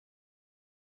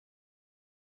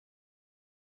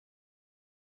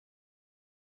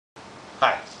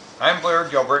I'm Blair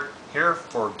Gilbert, here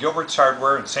for Gilbert's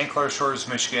Hardware in St. Clair Shores,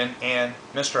 Michigan and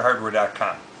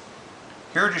MrHardware.com.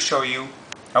 Here to show you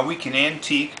how we can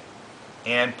antique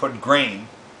and put grain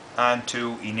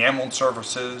onto enameled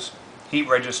surfaces, heat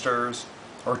registers,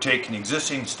 or take an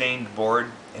existing stained board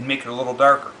and make it a little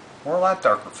darker, or a lot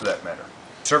darker for that matter.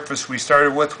 The surface we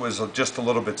started with was just a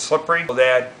little bit slippery so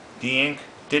that the ink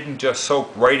didn't just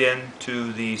soak right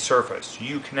into the surface.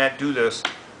 You cannot do this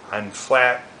on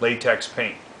flat latex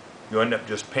paint. You end up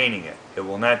just painting it. It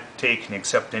will not take and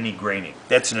accept any graining.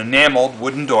 That's an enameled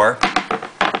wooden door.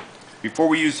 Before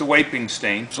we use the wiping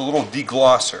stain, it's a little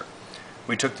deglosser.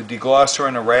 We took the deglosser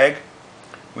in a rag.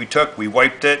 We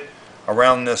wiped it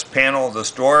around this panel of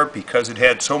this door because it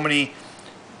had so many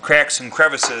cracks and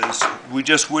crevices, we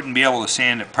just wouldn't be able to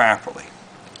sand it properly.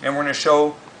 And we're going to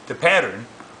show the pattern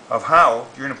of how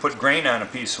you're going to put grain on a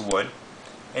piece of wood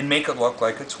and make it look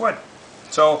like it's wood.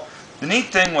 So the neat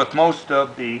thing with most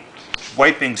of the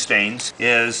wiping stains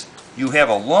is you have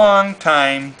a long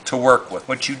time to work with.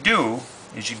 What you do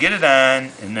is you get it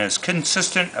on in as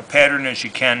consistent a pattern as you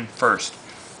can first.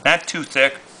 Not too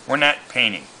thick. We're not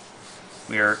painting.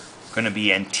 We are going to be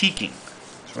antiquing.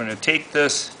 So we're going to take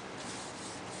this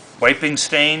wiping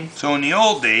stain. So in the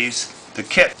old days, the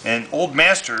kit, and Old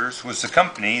Masters was the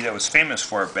company that was famous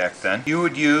for it back then. You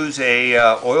would use a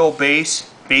oil base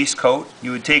coat.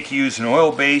 You would use an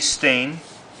oil-based stain.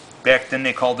 Back then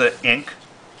they called it ink.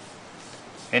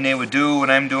 And they would do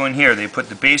what I'm doing here. They put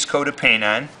the base coat of paint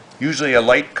on, usually a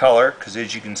light color, because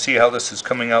as you can see how this is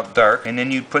coming out dark. And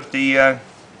then you put the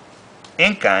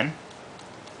ink on,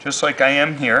 just like I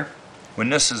am here. When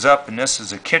this is up and this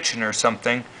is a kitchen or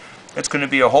something, it's going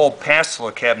to be a whole passel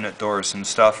of cabinet doors and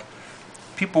stuff.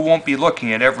 People won't be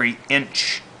looking at every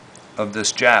inch of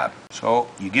this job. So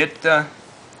you get the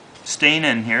stain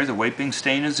in here, the wiping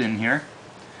stain is in here,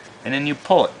 and then you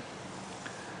pull it.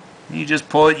 You just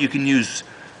pull it. You can use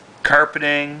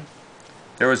carpeting.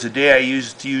 There was a day I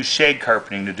used to use shag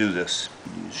carpeting to do this.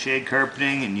 You use shag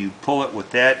carpeting and you pull it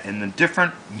with that, and the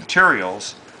different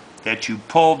materials that you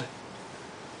pulled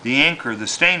the ink or the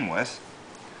stain with,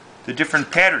 the different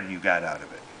pattern you got out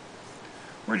of it.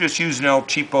 We're just using an old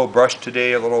cheapo brush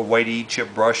today, a little whitey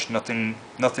chip brush, nothing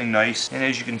nice. And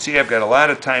as you can see, I've got a lot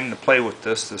of time to play with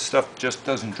this. The stuff just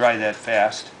doesn't dry that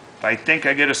fast. If I think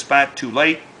I get a spot too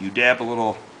light, you dab a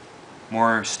little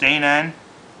more stain on,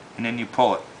 and then you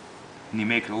pull it. And you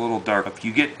make it a little dark. If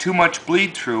you get too much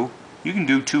bleed through, you can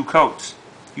do 2 coats.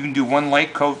 You can do 1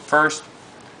 light coat first,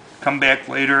 come back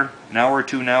later, an hour or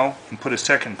 2 now, and put a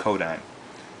second coat on.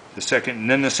 And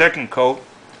then the second coat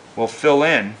will fill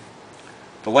in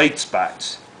the light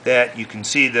spots that you can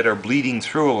see that are bleeding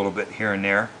through a little bit here and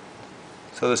there.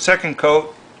 So the second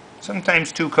coat,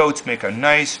 sometimes 2 coats make a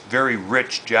nice, very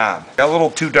rich job. Got a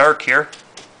little too dark here.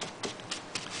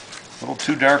 A little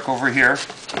too dark over here.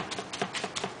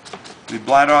 We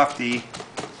blot off the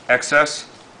excess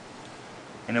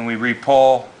and then we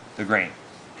repull the grain.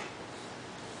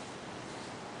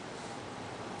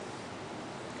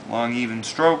 Long even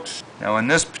strokes. Now in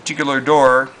this particular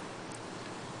door,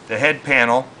 the head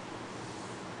panel,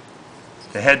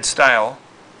 the head style,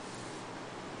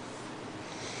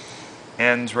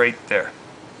 ends right there.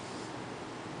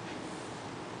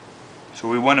 So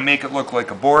we want to make it look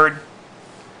like a board,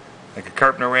 like a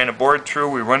carpenter ran a board through.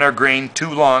 We run our grain too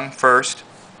long first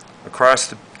across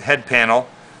the head panel,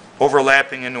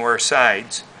 overlapping into our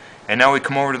sides, and now we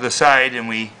come over to the side and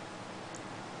we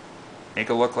make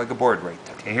it look like a board right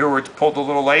there. Okay, here where it's pulled a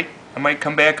little light, I might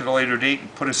come back at a later date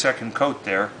and put a second coat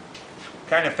there.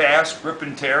 Kind of fast, rip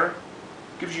and tear,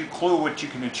 gives you a clue what you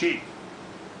can achieve.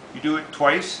 You do it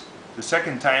twice, the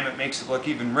second time it makes it look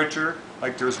even richer,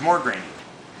 like there's more graining.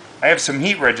 I have some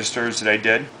heat registers that I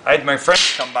did. I had my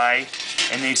friends come by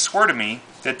and they swore to me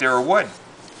that they were wood.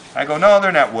 I go, no,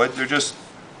 they're not wood, they're just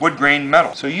wood grain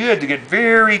metal. So you had to get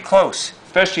very close,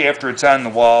 especially after it's on the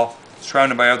wall,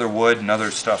 surrounded by other wood and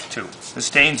other stuff too. The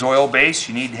stain's oil based.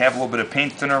 You need to have a little bit of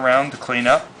paint thinner around to clean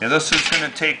up. Now this is going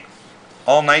to take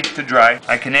all night to dry.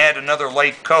 I can add another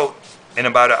light coat in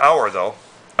about an hour though.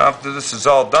 After this is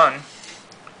all done,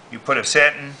 you put a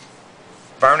satin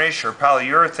varnish or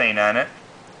polyurethane on it,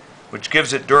 which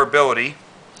gives it durability,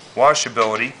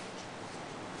 washability,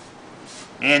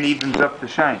 and evens up the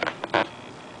shine.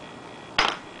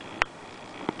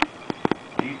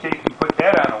 You take and put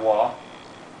that on a wall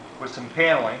with some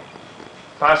paneling,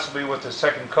 possibly with a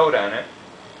second coat on it.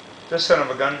 This son of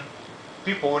a gun,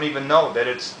 people won't even know that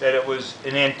it was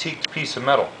an antique piece of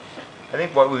metal. I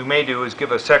think what we may do is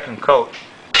give a second coat.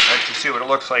 Let you see what it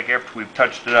looks like after we've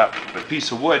touched it up. A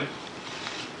piece of wood,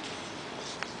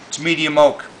 it's medium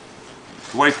oak.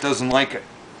 The wife doesn't like it.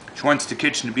 She wants the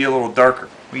kitchen to be a little darker.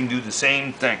 We can do the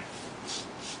same thing.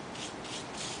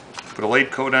 Put a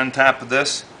light coat on top of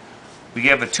this. We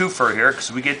have a twofer here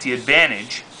because we get the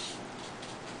advantage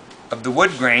of the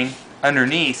wood grain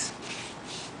underneath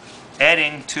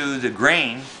adding to the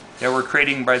grain that we're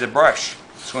creating by the brush.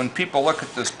 So when people look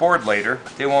at this board later,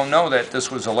 they won't know that this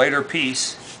was a lighter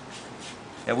piece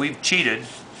that we've cheated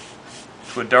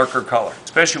to a darker color.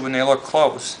 Especially when they look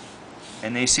close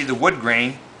and they see the wood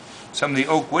grain, some of the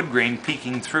oak wood grain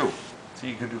peeking through. So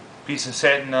you could do a piece of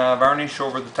satin varnish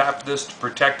over the top of this to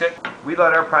protect it. We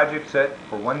let our project sit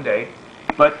for one day,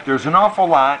 but there's an awful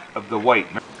lot of the white.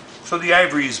 So the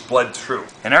ivory is bled through.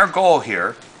 And our goal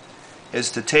here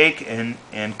is to take and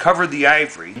cover the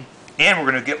ivory, and we're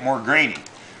going to get more graining.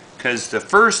 Because the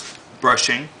first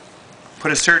brushing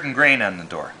put a certain grain on the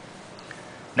door.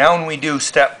 Now when we do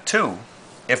step 2,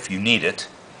 if you need it,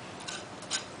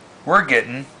 we're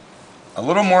getting a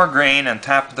little more grain on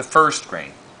top of the first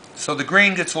grain. So the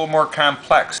grain gets a little more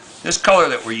complex. This color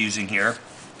that we're using here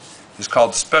is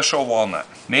called Special Walnut.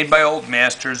 Made by Old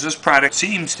Masters. This product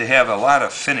seems to have a lot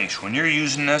of finish. When you're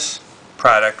using this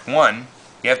product, one,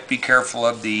 you have to be careful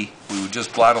of we would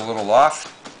just blot a little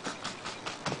off.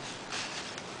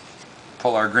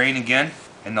 Pull our grain again.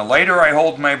 And the lighter I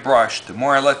hold my brush, the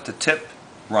more I let the tip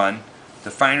run,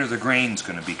 the finer the grain's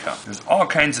going to become. There's all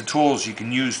kinds of tools you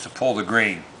can use to pull the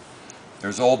grain.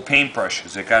 There's old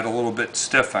paintbrushes that got a little bit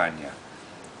stiff on you.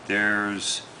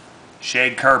 There's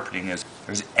shag carpeting.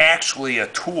 There's actually a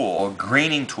tool, a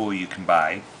graining tool you can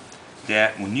buy,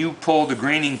 that when you pull the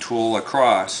graining tool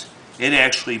across, it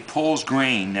actually pulls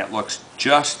grain that looks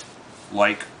just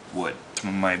like wood.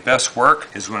 Some of my best work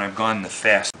is when I've gone the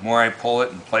fast. The more I pull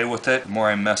it and play with it, the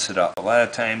more I mess it up. A lot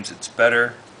of times it's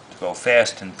better to go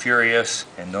fast and furious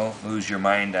and don't lose your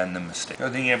mind on the mistake. The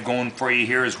other thing you have going for you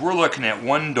here is we're looking at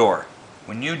one door.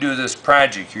 When you do this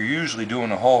project, you're usually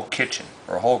doing a whole kitchen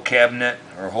or a whole cabinet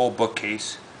or a whole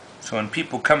bookcase. So when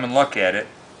people come and look at it,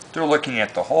 they're looking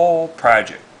at the whole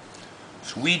project.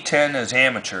 So we tend as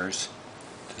amateurs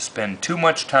to spend too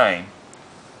much time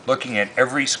looking at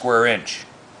every square inch,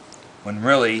 when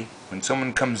really, when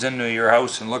someone comes into your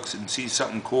house and looks and sees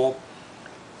something cool,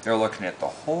 they're looking at the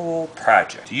whole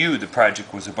project. To you, the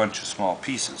project was a bunch of small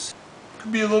pieces.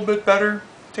 Could be a little bit better,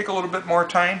 take a little bit more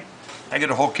time. I get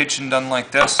a whole kitchen done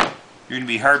like this, you're going to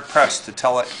be hard pressed to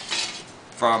tell it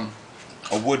from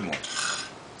a wood one.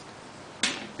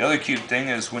 The other cute thing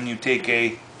is when you take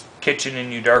a kitchen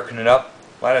and you darken it up,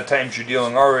 a lot of times you're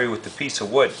dealing already with a piece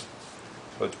of wood.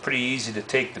 So it's pretty easy to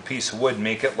take the piece of wood and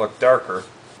make it look darker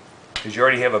because you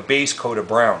already have a base coat of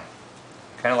brown.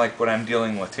 Kind of like what I'm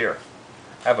dealing with here.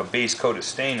 I have a base coat of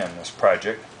stain on this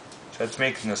project, so that's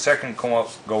making the second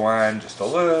coat go on just a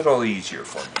little easier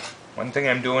for me. One thing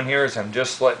I'm doing here is I'm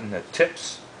just letting the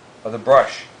tips of the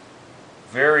brush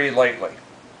very lightly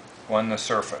go on the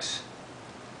surface.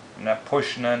 I'm not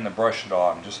pushing on the brush at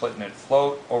all. I'm just letting it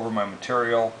float over my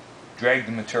material, drag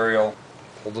the material,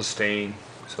 pull the stain.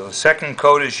 So the second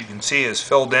coat, as you can see, is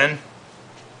filled in.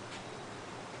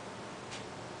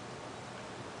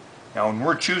 Now when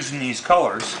we're choosing these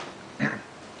colors,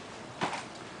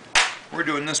 we're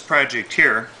doing this project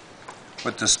here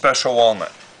with the Special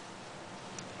Walnut.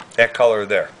 That color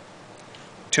there.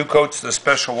 2 coats of the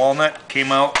Special Walnut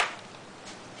came out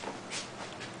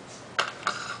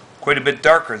quite a bit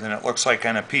darker than it looks like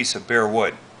on a piece of bare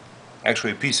wood.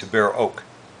 Actually a piece of bare oak.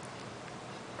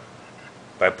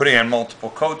 By putting on multiple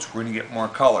coats, we're going to get more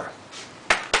color.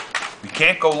 We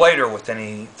can't go lighter with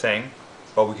anything,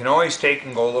 but we can always take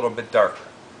and go a little bit darker.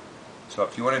 So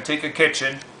if you want to take a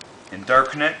kitchen and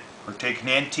darken it, or take an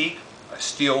antique, a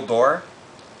steel door,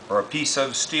 or a piece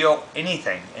of steel,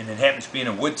 anything, and it happens to be in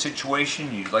a wood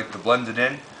situation, you'd like to blend it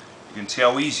in, you can see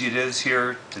how easy it is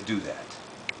here to do that.